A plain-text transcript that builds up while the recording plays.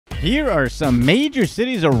Here are some major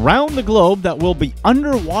cities around the globe that will be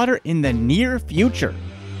underwater in the near future.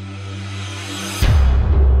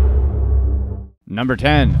 Number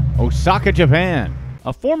 10. Osaka, Japan.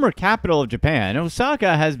 A former capital of Japan,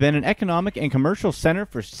 Osaka has been an economic and commercial center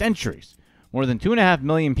for centuries. More than 2.5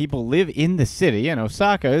 million people live in the city, and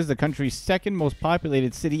Osaka is the country's second most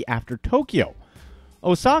populated city after Tokyo.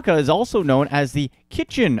 Osaka is also known as the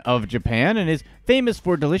kitchen of Japan and is famous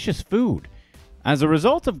for delicious food. As a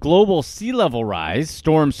result of global sea level rise,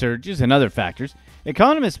 storm surges, and other factors,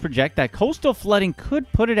 economists project that coastal flooding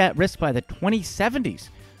could put it at risk by the 2070s.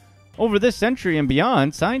 Over this century and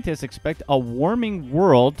beyond, scientists expect a warming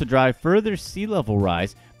world to drive further sea level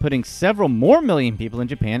rise, putting several more million people in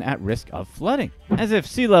Japan at risk of flooding. As if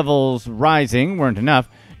sea levels rising weren't enough,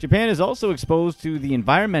 Japan is also exposed to the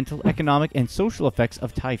environmental, economic, and social effects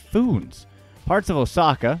of typhoons. Parts of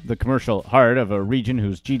Osaka, the commercial heart of a region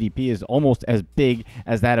whose GDP is almost as big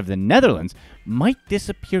as that of the Netherlands, might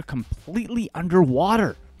disappear completely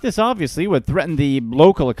underwater. This obviously would threaten the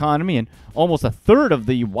local economy and almost a third of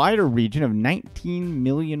the wider region of 19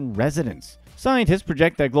 million residents. Scientists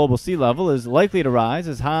project that global sea level is likely to rise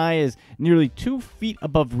as high as nearly 2 feet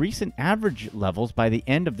above recent average levels by the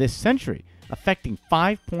end of this century, affecting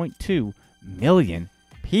 5.2 million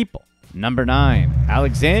people. Number 9.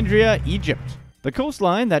 Alexandria, Egypt. The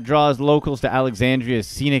coastline that draws locals to Alexandria's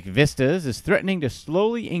scenic vistas is threatening to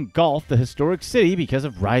slowly engulf the historic city because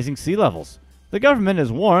of rising sea levels. The government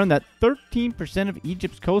has warned that 13% of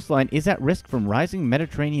Egypt's coastline is at risk from rising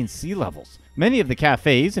Mediterranean sea levels. Many of the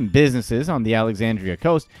cafes and businesses on the Alexandria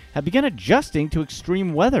coast have begun adjusting to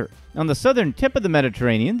extreme weather. On the southern tip of the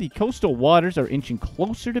Mediterranean, the coastal waters are inching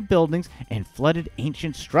closer to buildings and flooded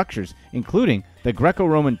ancient structures, including the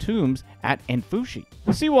Greco-Roman tombs at Enfushi.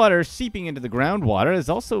 The seawater seeping into the groundwater has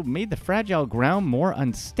also made the fragile ground more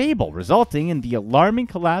unstable, resulting in the alarming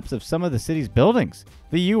collapse of some of the city's buildings.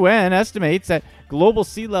 The UN estimates that global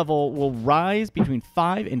sea level will rise between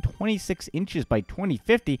 5 and 26 inches by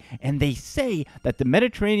 2050, and they say that the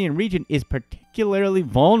Mediterranean region is particularly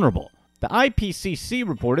vulnerable. The IPCC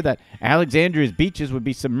reported that Alexandria's beaches would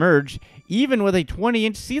be submerged even with a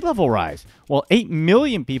 20-inch sea level rise, while 8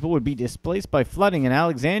 million people would be displaced by flooding in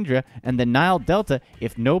Alexandria and the Nile Delta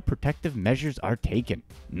if no protective measures are taken.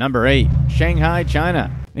 Number 8. Shanghai,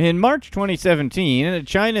 China. In March 2017,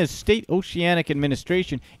 China's State Oceanic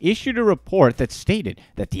Administration issued a report that stated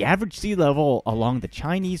that the average sea level along the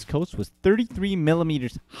Chinese coast was 33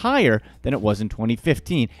 millimeters higher than it was in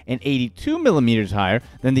 2015 and 82 millimeters higher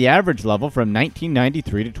than the average level from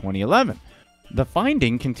 1993 to 2011. The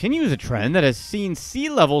finding continues a trend that has seen sea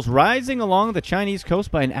levels rising along the Chinese coast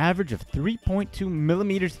by an average of 3.2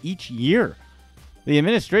 millimeters each year. The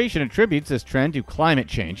administration attributes this trend to climate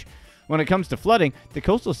change. When it comes to flooding, the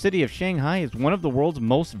coastal city of Shanghai is one of the world's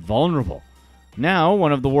most vulnerable. Now,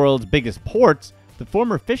 one of the world's biggest ports, the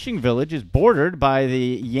former fishing village is bordered by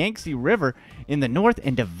the Yangtze River in the north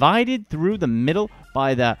and divided through the middle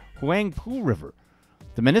by the Huangpu River.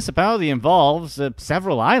 The municipality involves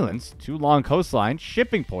several islands, 2 long coastlines,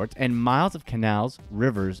 shipping ports, and miles of canals,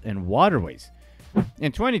 rivers, and waterways.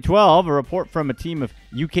 In 2012, a report from a team of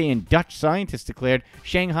UK and Dutch scientists declared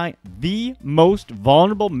Shanghai the most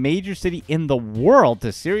vulnerable major city in the world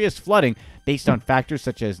to serious flooding based on factors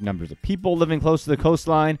such as numbers of people living close to the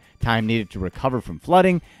coastline, time needed to recover from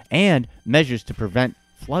flooding, and measures to prevent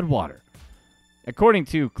floodwater. According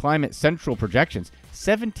to Climate Central projections,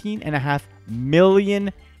 17.5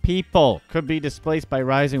 million people could be displaced by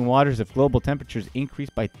rising waters if global temperatures increase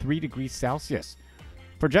by 3 degrees Celsius.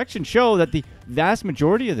 Projections show that the vast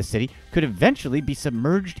majority of the city could eventually be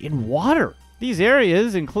submerged in water. These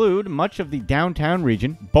areas include much of the downtown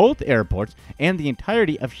region, both airports, and the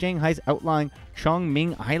entirety of Shanghai's outlying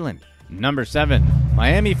Chongming Island. Number 7.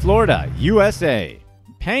 Miami, Florida, USA.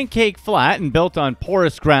 Pancake flat and built on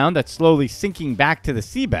porous ground that's slowly sinking back to the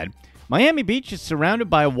seabed, Miami Beach is surrounded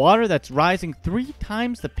by water that's rising 3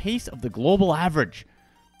 times the pace of the global average.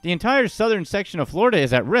 The entire southern section of Florida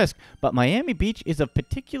is at risk, but Miami Beach is of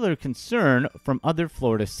particular concern from other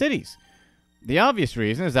Florida cities. The obvious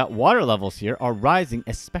reason is that water levels here are rising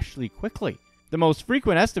especially quickly. The most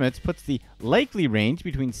frequent estimates puts the likely range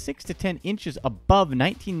between 6 to 10 inches above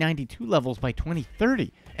 1992 levels by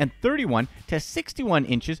 2030 and 31 to 61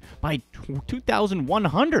 inches by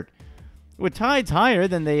 2100. With tides higher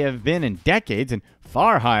than they have been in decades and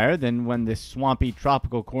far higher than when this swampy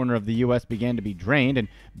tropical corner of the U.S. began to be drained and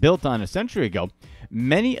built on a century ago,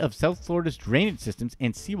 many of South Florida's drainage systems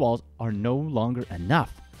and seawalls are no longer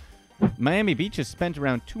enough. Miami Beach has spent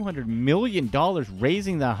around $200 million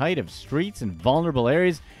raising the height of streets in vulnerable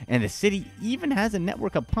areas, and the city even has a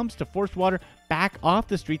network of pumps to force water back off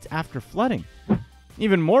the streets after flooding.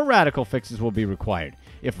 Even more radical fixes will be required.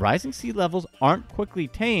 If rising sea levels aren't quickly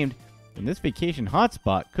tamed, then this vacation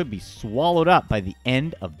hotspot could be swallowed up by the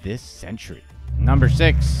end of this century. Number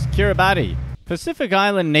 6. Kiribati. Pacific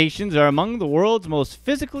Island nations are among the world's most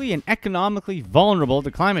physically and economically vulnerable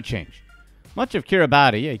to climate change. Much of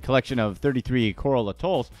Kiribati, a collection of 33 coral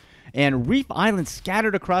atolls, and reef islands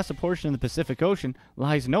scattered across a portion of the Pacific Ocean,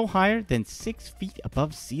 lies no higher than 6 feet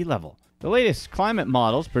above sea level. The latest climate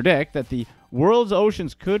models predict that the world's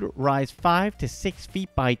oceans could rise 5 to 6 feet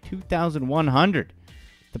by 2100.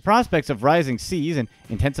 The prospects of rising seas and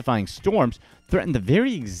intensifying storms threaten the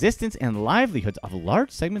very existence and livelihoods of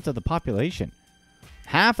large segments of the population.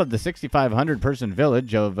 Half of the 6,500-person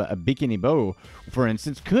village of Bikini Bow, for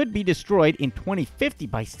instance, could be destroyed in 2050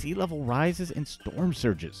 by sea level rises and storm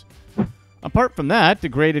surges. Apart from that,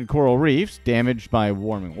 degraded coral reefs, damaged by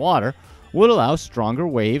warming water, would allow stronger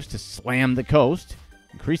waves to slam the coast,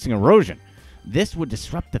 increasing erosion. This would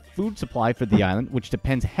disrupt the food supply for the island, which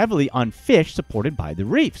depends heavily on fish supported by the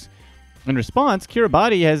reefs. In response,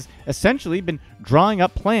 Kiribati has essentially been drawing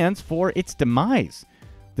up plans for its demise.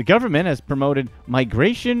 The government has promoted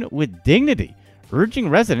migration with dignity, urging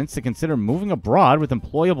residents to consider moving abroad with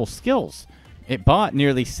employable skills. It bought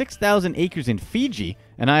nearly 6,000 acres in Fiji,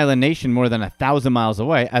 an island nation more than 1,000 miles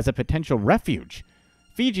away, as a potential refuge.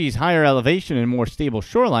 Fiji's higher elevation and more stable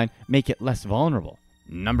shoreline make it less vulnerable.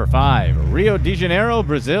 Number 5. Rio de Janeiro,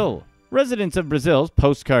 Brazil. Residents of Brazil's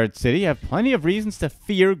postcard city have plenty of reasons to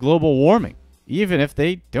fear global warming, even if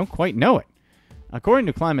they don't quite know it. According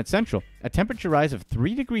to Climate Central, a temperature rise of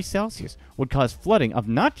 3 degrees Celsius would cause flooding of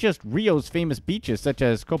not just Rio's famous beaches such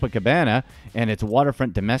as Copacabana and its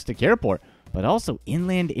waterfront domestic airport, but also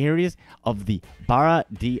inland areas of the Barra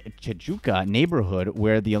de Tijuca neighborhood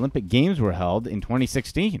where the Olympic Games were held in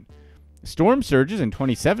 2016. Storm surges in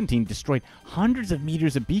 2017 destroyed hundreds of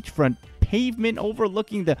meters of beachfront pavement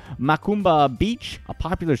overlooking the Macumba Beach, a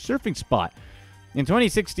popular surfing spot. In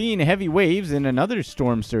 2016, heavy waves and another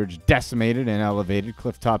storm surge decimated an elevated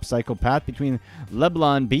clifftop cycle path between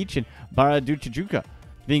Leblon Beach and Barra de Tijuca.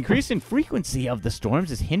 The increase in frequency of the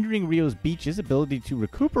storms is hindering Rio's beaches' ability to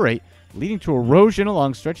recuperate, leading to erosion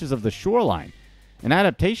along stretches of the shoreline. An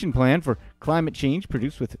adaptation plan for climate change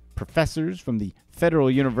produced with professors from the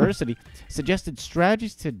Federal University suggested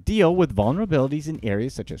strategies to deal with vulnerabilities in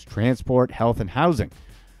areas such as transport, health, and housing.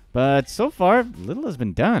 But so far, little has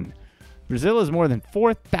been done. Brazil has more than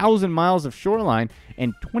 4,000 miles of shoreline,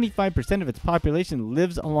 and 25% of its population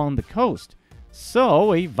lives along the coast.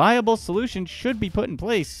 So, a viable solution should be put in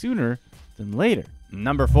place sooner than later.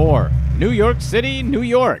 Number 4. New York City, New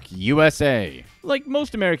York, USA. Like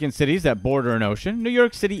most American cities that border an ocean, New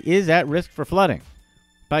York City is at risk for flooding.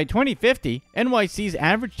 By 2050, NYC's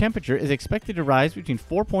average temperature is expected to rise between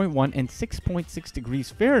 4.1 and 6.6 degrees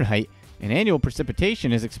Fahrenheit, and annual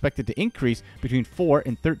precipitation is expected to increase between 4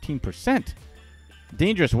 and 13%.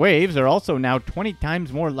 Dangerous waves are also now 20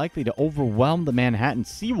 times more likely to overwhelm the Manhattan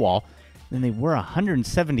seawall than they were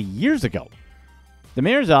 170 years ago. The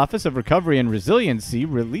Mayor's Office of Recovery and Resiliency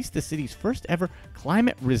released the city's first ever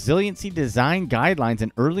climate resiliency design guidelines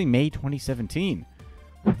in early May 2017.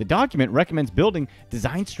 The document recommends building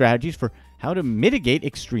design strategies for how to mitigate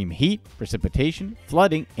extreme heat, precipitation,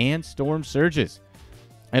 flooding, and storm surges.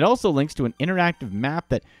 It also links to an interactive map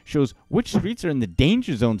that shows which streets are in the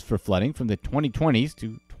danger zones for flooding from the 2020s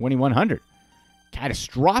to 2100.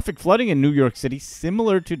 Catastrophic flooding in New York City,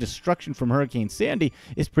 similar to destruction from Hurricane Sandy,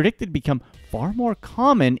 is predicted to become far more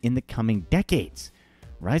common in the coming decades.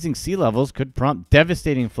 Rising sea levels could prompt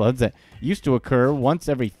devastating floods that used to occur once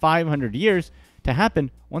every 500 years to happen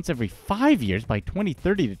once every 5 years by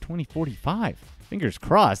 2030 to 2045. Fingers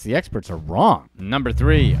crossed, the experts are wrong. Number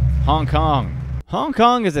 3. Hong Kong. Hong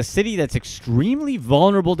Kong is a city that's extremely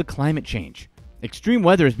vulnerable to climate change. Extreme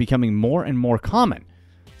weather is becoming more and more common.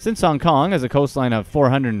 Since Hong Kong has a coastline of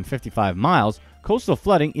 455 miles, coastal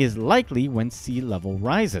flooding is likely when sea level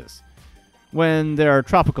rises. When there are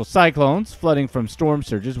tropical cyclones, flooding from storm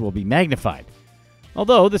surges will be magnified.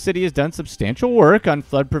 Although the city has done substantial work on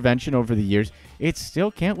flood prevention over the years, it still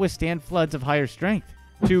can't withstand floods of higher strength.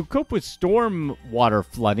 To cope with storm water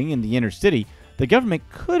flooding in the inner city, the government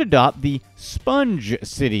could adopt the sponge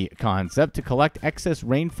city concept to collect excess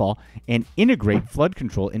rainfall and integrate flood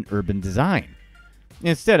control in urban design.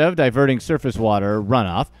 Instead of diverting surface water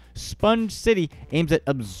runoff, Sponge City aims at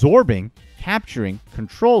absorbing, capturing,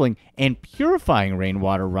 controlling, and purifying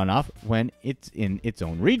rainwater runoff when it's in its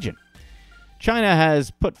own region. China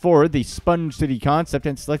has put forward the Sponge City concept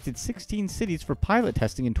and selected 16 cities for pilot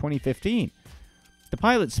testing in 2015. The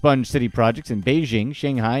pilot Sponge City projects in Beijing,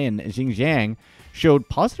 Shanghai, and Xinjiang showed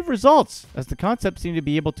positive results, as the concept seemed to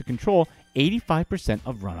be able to control 85%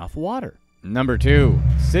 of runoff water. Number 2.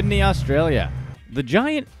 Sydney, Australia. The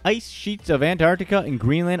giant ice sheets of Antarctica and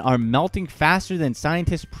Greenland are melting faster than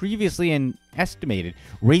scientists previously estimated,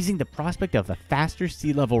 raising the prospect of a faster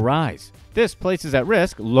sea level rise. This places at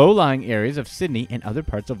risk low-lying areas of Sydney and other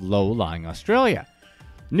parts of low-lying Australia.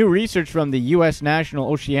 New research from the U.S.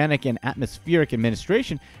 National Oceanic and Atmospheric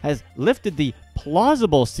Administration has lifted the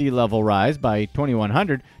plausible sea level rise by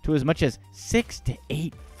 2100 to as much as 6 to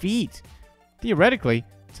 8 feet. Theoretically,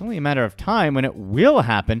 it's only a matter of time when it will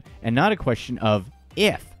happen and not a question of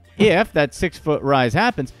if. If that 6-foot rise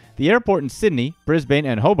happens, the airport in Sydney, Brisbane,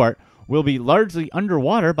 and Hobart will be largely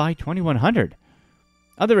underwater by 2100.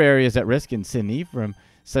 Other areas at risk in Sydney from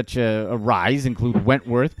such a rise include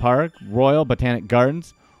Wentworth Park, Royal Botanic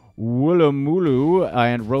Gardens, Woolloomooloo,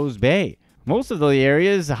 and Rose Bay. Most of the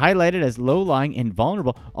areas highlighted as low-lying and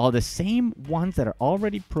vulnerable are the same ones that are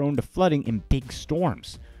already prone to flooding in big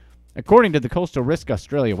storms. According to the Coastal Risk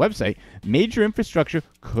Australia website, major infrastructure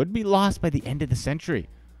could be lost by the end of the century.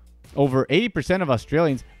 Over 80% of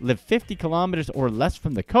Australians live 50 kilometers or less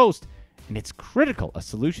from the coast, and it's critical a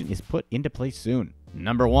solution is put into place soon.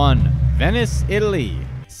 Number 1. Venice, Italy.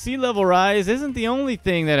 Sea level rise isn't the only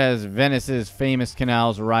thing that has Venice's famous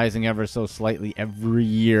canals rising ever so slightly every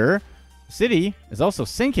year. The city is also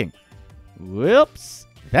sinking. Whoops,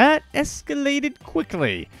 that escalated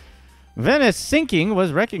quickly. Venice sinking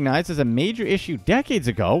was recognized as a major issue decades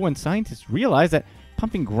ago when scientists realized that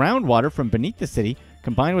pumping groundwater from beneath the city,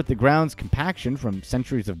 combined with the ground's compaction from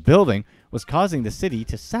centuries of building, was causing the city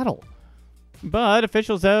to settle. But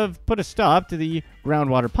officials have put a stop to the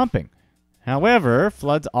groundwater pumping. However,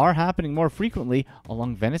 floods are happening more frequently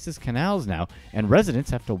along Venice's canals now, and residents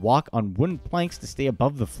have to walk on wooden planks to stay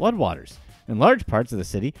above the floodwaters. In large parts of the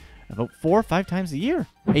city, about 4 or 5 times a year.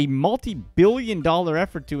 A multi-billion-dollar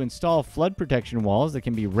effort to install flood protection walls that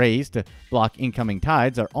can be raised to block incoming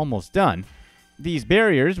tides are almost done. These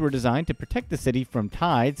barriers were designed to protect the city from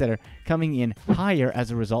tides that are coming in higher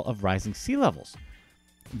as a result of rising sea levels.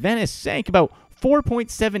 Venice sank about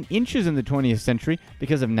 4.7 inches in the 20th century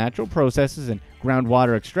because of natural processes and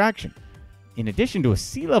groundwater extraction. In addition to a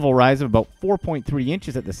sea level rise of about 4.3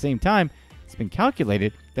 inches at the same time, it's been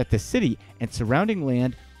calculated that the city and surrounding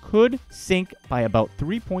land could sink by about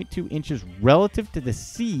 3.2 inches relative to the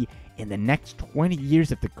sea in the next 20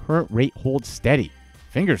 years if the current rate holds steady.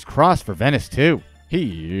 Fingers crossed for Venice, too.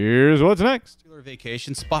 Here's what's next.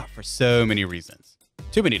 Vacation spot for so many reasons.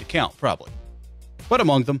 Too many to count, probably. But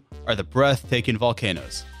among them are the breathtaking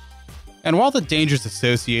volcanoes. And while the dangers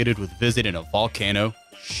associated with visiting a volcano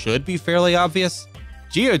should be fairly obvious,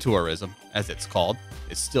 geotourism, as it's called,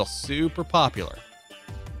 is still super popular.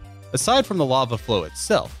 Aside from the lava flow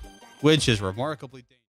itself, which is remarkably dangerous.